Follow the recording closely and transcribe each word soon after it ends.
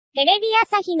テレビ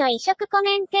朝日の異色コ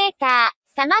メンテータ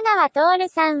ー、玉川徹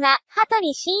さんは、羽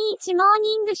鳥慎一モー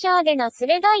ニングショーでの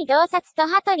鋭い洞察と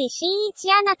羽鳥慎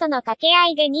一アナとの掛け合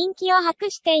いで人気を博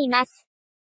しています。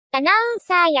アナウン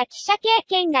サーや記者経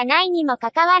験がないにも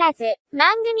かかわらず、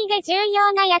番組で重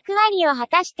要な役割を果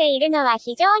たしているのは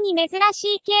非常に珍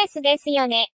しいケースですよ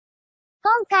ね。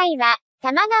今回は、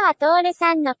玉川徹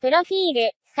さんのプロフィー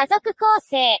ル、家族構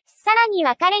成、さらに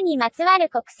は彼にまつわる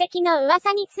国籍の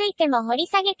噂についても掘り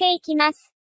下げていきま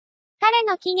す。彼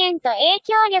の起源と影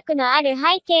響力のある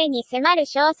背景に迫る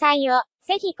詳細を、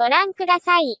ぜひご覧くだ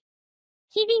さい。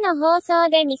日々の放送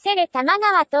で見せる玉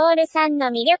川徹さんの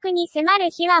魅力に迫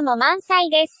る秘話も満載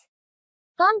です。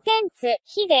コンテンツ、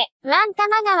ヒデ、1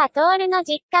玉川徹の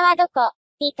実家はどこ？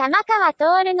 2 玉川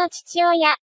徹の父親、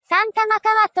3玉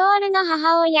川徹の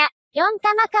母親、4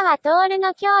玉川徹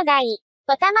の兄弟、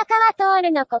5玉川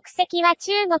徹の国籍は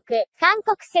中国、韓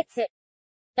国説。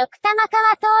6玉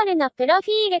川徹のプロ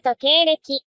フィールと経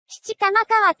歴。7玉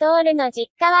川徹の実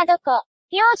家はどこ？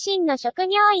両親の職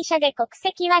業医者で国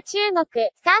籍は中国、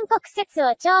韓国説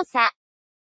を調査。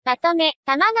まとめ、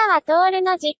玉川徹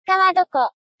の実家はど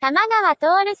こ？玉川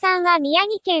徹さんは宮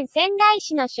城県仙台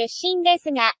市の出身で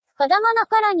すが、子供の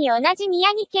頃に同じ宮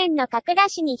城県の角田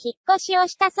市に引っ越しを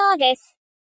したそうです。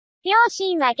両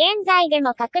親は現在で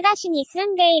も角田市に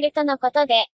住んでいるとのこと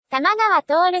で、玉川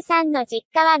徹さんの実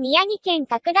家は宮城県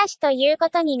角田市という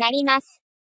ことになります。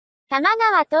玉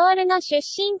川徹の出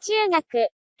身中学。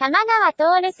玉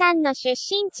川徹さんの出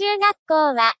身中学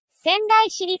校は、仙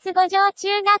台市立五条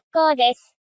中学校で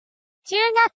す。中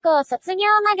学校卒業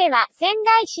までは仙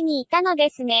台市にいたの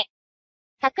ですね。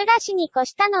角田市に越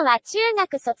したのは中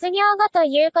学卒業後と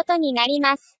いうことになり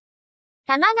ます。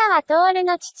玉川徹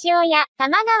の父親、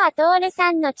玉川徹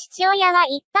さんの父親は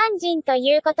一般人と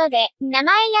いうことで、名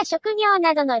前や職業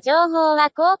などの情報は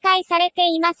公開されて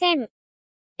いません。で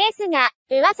すが、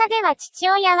噂では父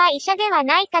親は医者では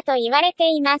ないかと言われて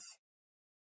います。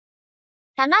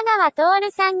玉川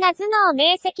徹さんが頭脳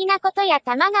明晰なことや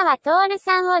玉川徹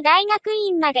さんを大学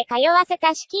院まで通わせ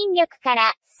た資金力か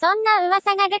ら、そんな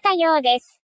噂が出たようで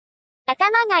す。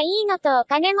頭がいいのとお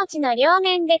金持ちの両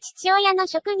面で父親の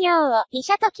職業を医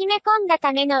者と決め込んだ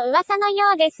ための噂の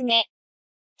ようですね。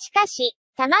しかし、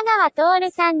玉川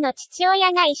徹さんの父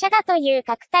親が医者だという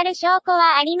確たる証拠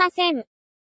はありません。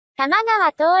玉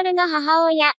川徹の母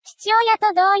親、父親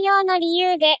と同様の理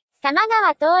由で、玉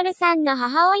川徹さんの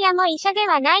母親も医者で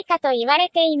はないかと言われ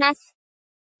ています。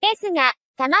ですが、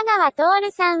玉川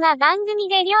徹さんは番組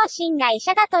で両親が医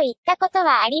者だと言ったこと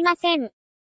はありません。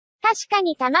確か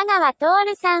に玉川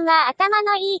徹さんは頭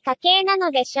のいい家系な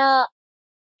のでしょう。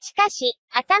しかし、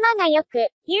頭が良く、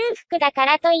裕福だか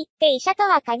らといって医者と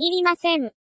は限りませ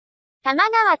ん。玉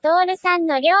川徹さん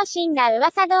の両親が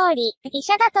噂通り、医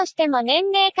者だとしても年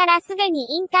齢からすで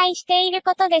に引退している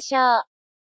ことでしょう。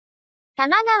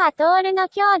玉川徹の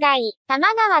兄弟、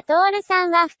玉川徹さ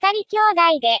んは2人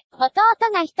兄弟で、弟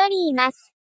が1人いま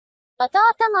す。弟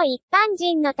も一般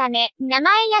人のため、名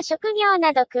前や職業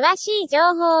など詳しい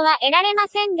情報は得られま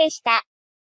せんでした。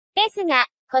ですが、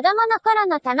子供の頃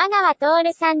の玉川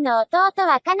徹さんの弟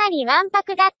はかなりわんぱ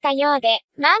くだったようで、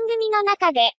番組の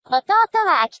中で、弟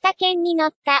は秋田県に乗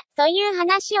った、という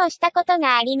話をしたこと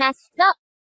があります。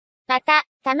また、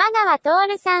玉川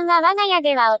徹さんは我が家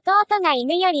では弟が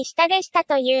犬より下でした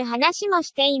という話も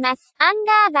しています。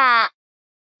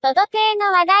とどてい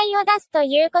の話題を出すと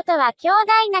いうことは兄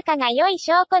弟仲が良い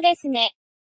証拠ですね。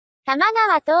玉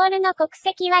川徹の国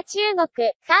籍は中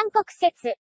国、韓国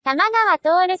説。玉川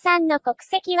徹さんの国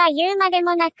籍は言うまで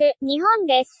もなく、日本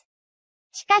です。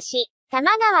しかし、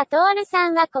玉川徹さ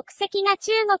んは国籍が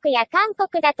中国や韓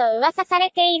国だと噂さ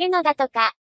れているのだと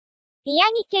か。宮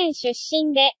城県出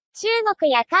身で、中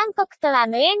国や韓国とは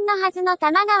無縁のはずの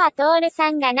玉川徹さ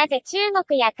んがなぜ中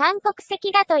国や韓国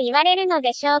籍だと言われるの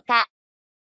でしょうか。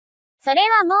それ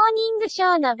はモーニングシ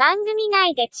ョーの番組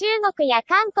内で中国や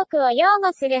韓国を擁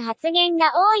護する発言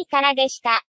が多いからでし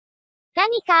た。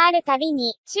何かあるたび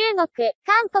に中国、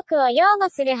韓国を擁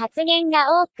護する発言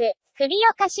が多く、首を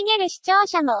かしげる視聴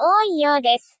者も多いよう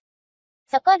です。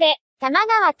そこで、玉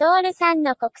川徹さん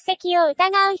の国籍を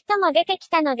疑う人も出てき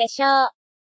たのでしょう。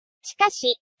しか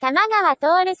し、玉川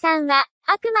徹さんは、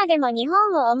あくまでも日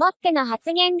本を思っての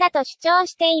発言だと主張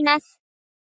しています。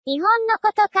日本の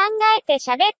こと考えて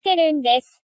喋ってるんで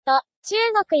す。と、中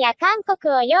国や韓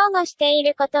国を擁護してい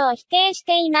ることを否定し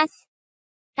ています。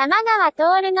玉川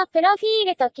徹のプロフィー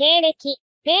ルと経歴。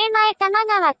名前玉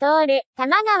川徹、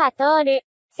玉川徹。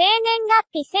生年月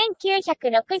日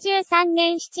1963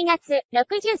年7月、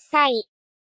60歳。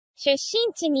出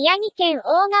身地宮城県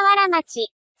大河原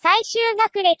町。最終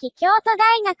学歴京都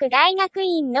大学大学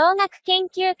院農学研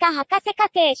究科博士課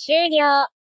程修了。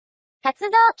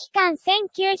活動期間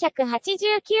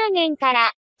1989年か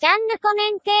ら、ジャンルコ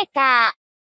メンテータ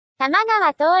ー。玉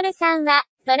川徹さんは、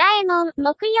ドラえもん、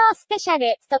木曜スペシャ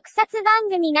ル、特撮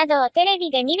番組などをテレビ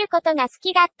で見ることが好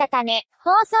きだったため、放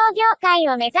送業界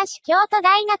を目指し京都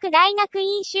大学大学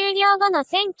院修了後の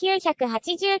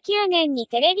1989年に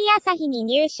テレビ朝日に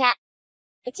入社。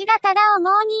内田忠夫モ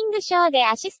ーニングショーで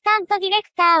アシスタントディレク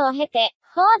ターを経て、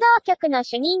報道局の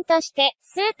主任として、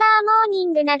スーパーモーニ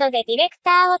ングなどでディレク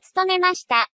ターを務めまし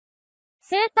た。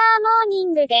スーパーモーニ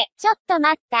ングで、ちょっと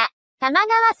待った、玉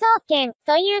川総研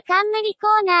という冠コ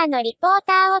ーナーのリポー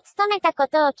ターを務めたこ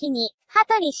とを機に、羽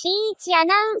鳥慎一ア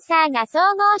ナウンサーが総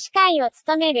合司会を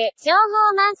務める、情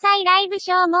報満載ライブ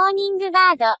ショーモーニング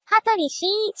バード、羽鳥慎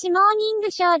一モーニン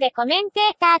グショーでコメンテ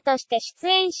ーターとして出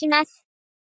演します。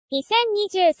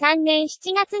2023年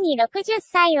7月に60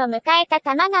歳を迎えた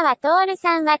玉川徹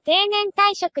さんは定年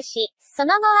退職し、そ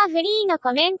の後はフリーの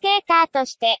コメンテーターと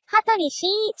して、羽鳥慎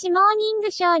一モーニング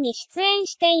ショーに出演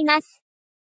しています。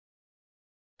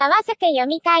合わせて読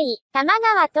みたい、玉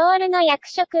川徹の役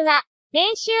職は、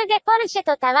年収でポルシェ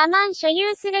とタワマン所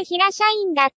有する平社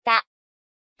員だった。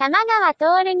玉川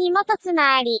徹に元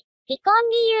妻あり、離婚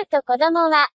理由と子供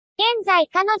は、現在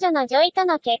彼女の女医と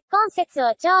の結婚説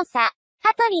を調査。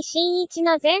羽鳥慎一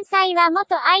の前妻は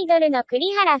元アイドルの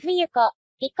栗原冬子。離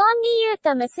婚理由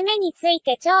と娘につい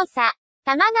て調査。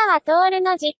玉川徹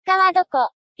の実家はど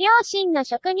こ？両親の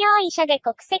職業医者で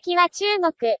国籍は中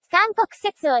国、韓国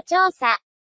説を調査。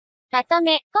まと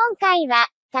め、今回は、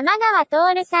玉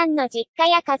川徹さんの実家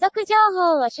や家族情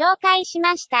報を紹介し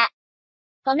ました。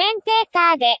コメンテー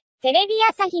ターで、テレビ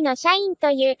朝日の社員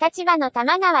という立場の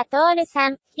玉川徹さ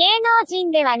ん、芸能人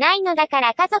ではないのだか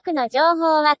ら家族の情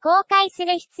報は公開す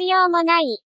る必要もな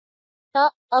い。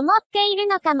と、思っている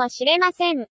のかもしれま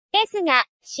せん。ですが、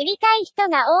知りたい人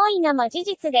が多いのも事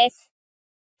実です。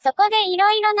そこでい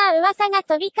ろいろな噂が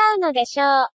飛び交うのでし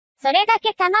ょう。それだ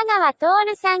け玉川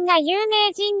徹さんが有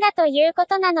名人だというこ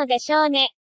となのでしょう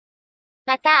ね。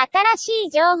また新しい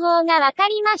情報がわか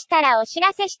りましたらお知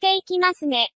らせしていきます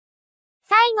ね。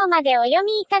最後までお読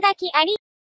みいただきあり